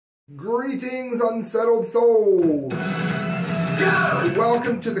Greetings, unsettled souls! Go!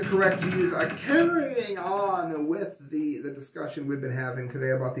 Welcome to The Correct Views. Carrying on with the discussion we've been having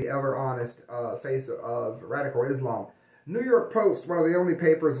today about the ever-honest face of radical Islam. New York Post, one of the only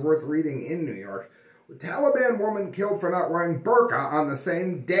papers worth reading in New York. Taliban woman killed for not wearing burqa on the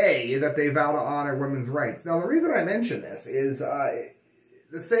same day that they vow to honor women's rights. Now, the reason I mention this is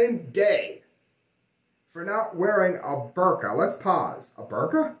the same day for not wearing a burqa. Let's pause. A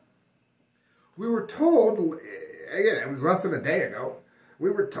burqa? We were told, again, it was less than a day ago,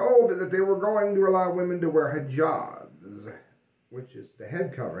 we were told that they were going to allow women to wear hijabs, which is the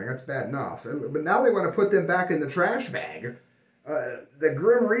head covering. That's bad enough. But now they want to put them back in the trash bag. The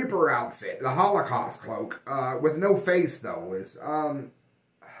Grim Reaper outfit, the Holocaust cloak, with no face, though, is,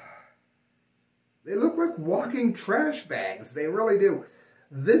 they look like walking trash bags. They really do.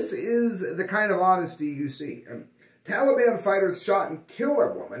 This is the kind of honesty you see. Taliban fighters shot and killed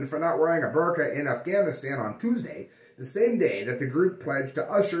a woman for not wearing a burqa in Afghanistan on Tuesday, the same day that the group pledged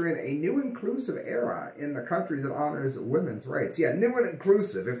to usher in a new inclusive era in the country that honors women's rights. Yeah, new and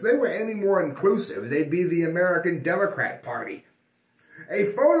inclusive. If they were any more inclusive, they'd be the American Democrat Party. A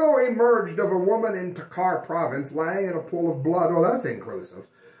photo emerged of a woman in Attire province lying in a pool of blood. Well, that's inclusive.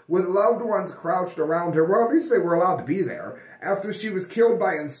 With loved ones crouched around her. Well, at least they were allowed to be there, after she was killed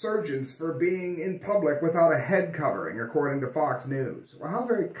by insurgents for being in public without a head covering, according to Fox News. Well, how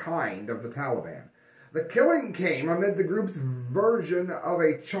very kind of the Taliban. The killing came amid the group's version of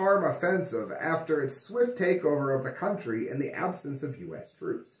a charm offensive after its swift takeover of the country in the absence of U.S.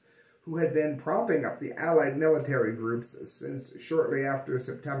 troops, who had been propping up the allied military groups since shortly after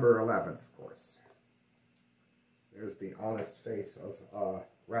September 11th, of course. There's the honest face of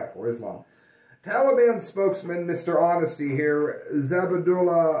radical Islam. Taliban spokesman, Mr. Honesty here,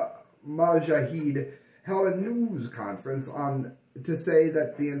 Zabihullah Mujahid, held a news conference to say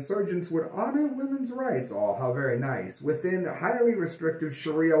that the insurgents would honor women's rights, oh, how very nice, within highly restrictive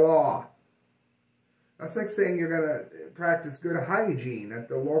Sharia law. That's like saying you're going to practice good hygiene at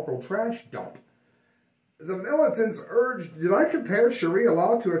the local trash dump. The militants urged, did I compare Sharia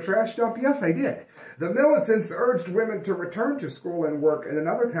law to a trash dump? Yes, I did. The militants urged women to return to school and work, and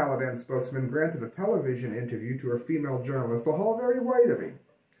another Taliban spokesman granted a television interview to a female journalist, the whole very white of him.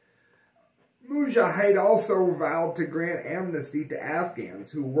 Mujahid also vowed to grant amnesty to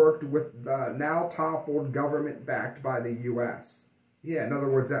Afghans who worked with the now-toppled government backed by the U.S. Yeah, in other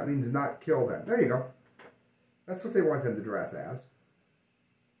words, that means not kill them. There you go. That's what they want them to dress as.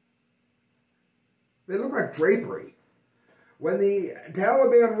 They look like drapery. When the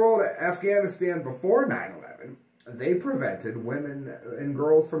Taliban ruled Afghanistan before 9/11, they prevented women and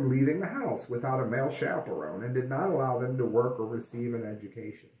girls from leaving the house without a male chaperone and did not allow them to work or receive an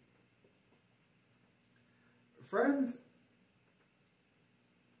education. Friends,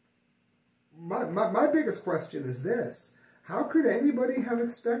 my biggest question is this. How could anybody have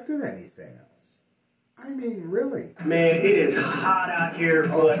expected anything else? I mean, really. Man, it is hot out here,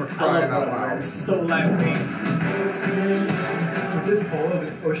 but for crying out loud. It's so lightweight. This whole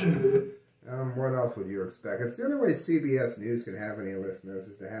this ocean blue. What else would you expect? It's the only way CBS News can have any listeners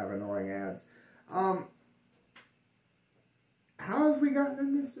is to have annoying ads. How have we gotten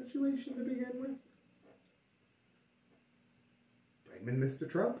in this situation to begin with? Blaming Mr.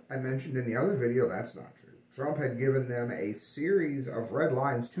 Trump? I mentioned in the other video that's not true. Trump had given them a series of red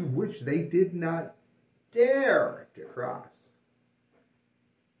lines to which they did not dare to cross.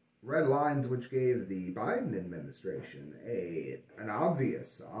 Red lines which gave the Biden administration an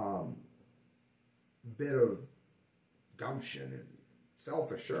obvious bit of gumption and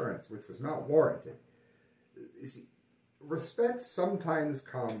self-assurance which was not warranted. You see, respect sometimes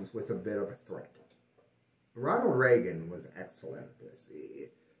comes with a bit of a threat. Ronald Reagan was excellent at this.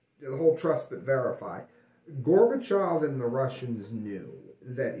 The whole trust but verify. Gorbachev and the Russians knew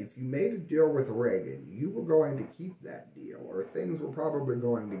that if you made a deal with Reagan, you were going to keep that deal, or things were probably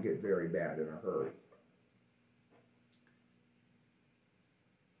going to get very bad in a hurry.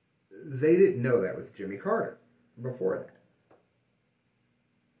 They didn't know that with Jimmy Carter before that.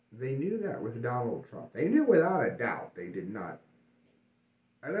 They knew that with Donald Trump. They knew without a doubt they did not.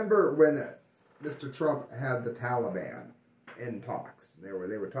 I remember when Mr. Trump had the Taliban in talks. They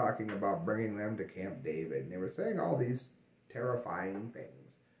were talking about bringing them to Camp David, and they were saying all these terrifying things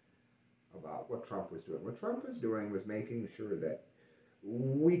about what Trump was doing. What Trump was doing was making sure that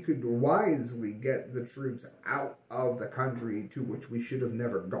we could wisely get the troops out of the country to which we should have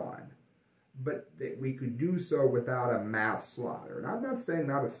never gone, but that we could do so without a mass slaughter. And I'm not saying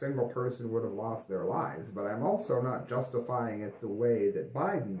not a single person would have lost their lives, but I'm also not justifying it the way that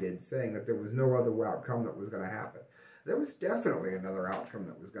Biden did, saying that there was no other outcome that was going to happen. There was definitely another outcome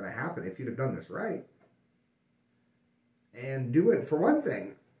that was going to happen if you'd have done this right. And do it, for one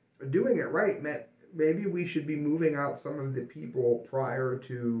thing, doing it right meant maybe we should be moving out some of the people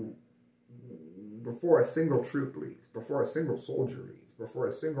before a single troop leaves, before a single soldier leaves, before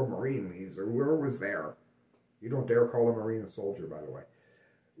a single Marine leaves, or whoever was there. You don't dare call a Marine a soldier, by the way.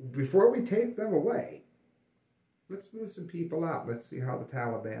 Before we take them away, let's move some people out. Let's see how the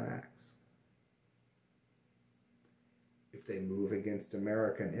Taliban acts. If they move against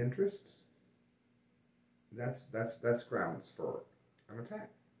American interests, that's grounds for an attack.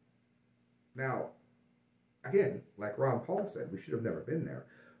 Now, again, like Ron Paul said, we should have never been there.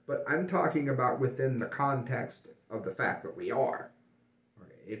 But I'm talking about within the context of the fact that we are.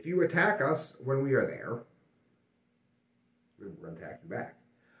 Okay, if you attack us when we are there, we're going to attack you back.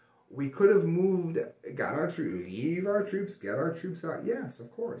 We could have moved, leave our troops, get our troops out. Yes,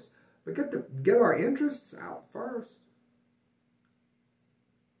 of course. But get our interests out first.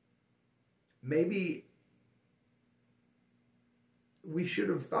 Maybe we should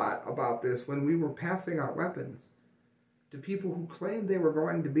have thought about this when we were passing out weapons to people who claimed they were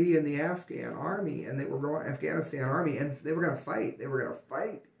going to be in the Afghan army and Afghanistan army, and they were going to fight. They were going to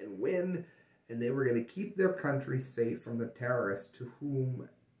fight and win, and they were going to keep their country safe from the terrorists who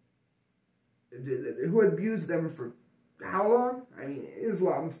abused them for how long? I mean,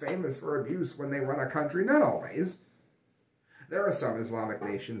 Islam's famous for abuse when they run a country. Not always. There are some Islamic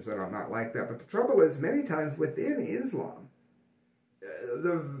nations that are not like that, but the trouble is, many times within Islam,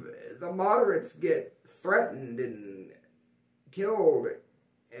 the moderates get threatened and killed,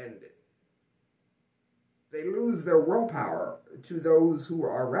 and they lose their willpower to those who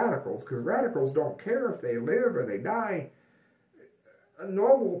are radicals, because radicals don't care if they live or they die. A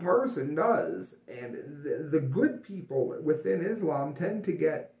normal person does, and the good people within Islam tend to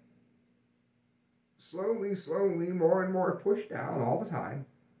get slowly, more and more pushed down all the time,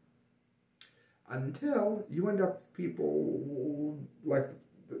 until you end up with people like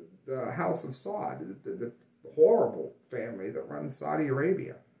the House of Saud, the horrible family that runs Saudi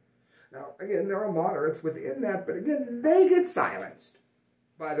Arabia. Now, again, there are moderates within that, but again, they get silenced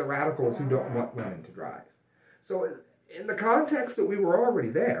by the radicals who don't want women to drive. So in the context that we were already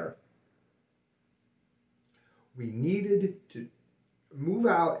there, we needed to move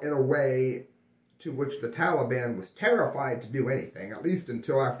out in a way to which the Taliban was terrified to do anything, at least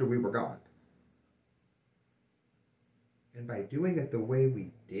until after we were gone. And by doing it the way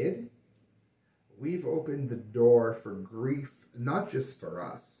we did, we've opened the door for grief, not just for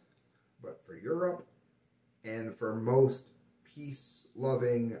us, but for Europe and for most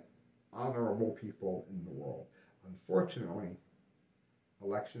peace-loving, honorable people in the world. Unfortunately,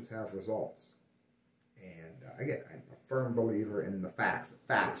 elections have results. And again, I'm a firm believer in the facts.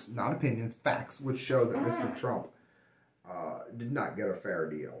 Facts, not opinions, facts, which show that Mr. Trump did not get a fair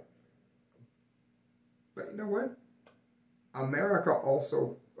deal. But you know what?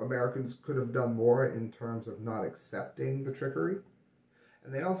 Americans could have done more in terms of not accepting the trickery.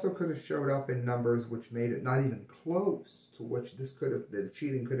 And they also could have showed up in numbers which made it not even close to which the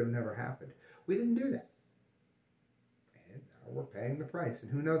cheating could have never happened. We didn't do that. And now we're paying the price.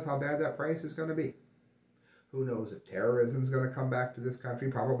 And who knows how bad that price is going to be. Who knows if terrorism is going to come back to this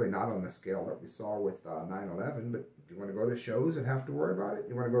country? Probably not on the scale that we saw with 9/11. But do you want to go to shows and have to worry about it? Do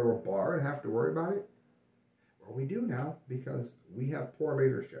you want to go to a bar and have to worry about it? Well, we do now, because we have poor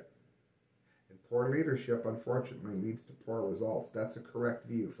leadership. And poor leadership, unfortunately, leads to poor results. That's a correct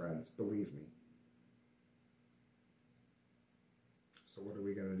view, friends. Believe me. So what are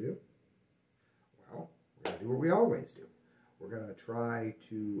we going to do? Well, we're going to do what we always do. We're going to try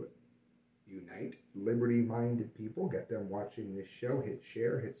to unite liberty-minded people, get them watching this show, hit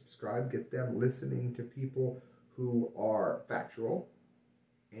share, hit subscribe, get them listening to people who are factual.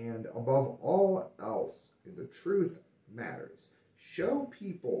 And above all else, the truth matters. Show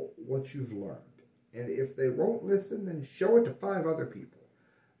people what you've learned. And if they won't listen, then show it to 5 other people.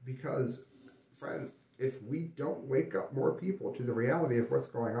 Because, friends, if we don't wake up more people to the reality of what's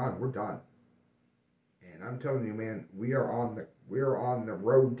going on, we're done. And I'm telling you, man, we are on the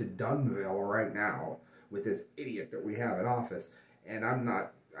road to Dunville right now with this idiot that we have in office. And I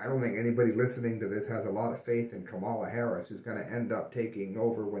don't think anybody listening to this has a lot of faith in Kamala Harris, who's going to end up taking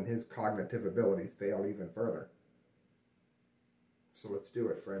over when his cognitive abilities fail even further. So let's do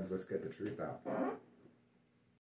it, friends. Let's get the truth out.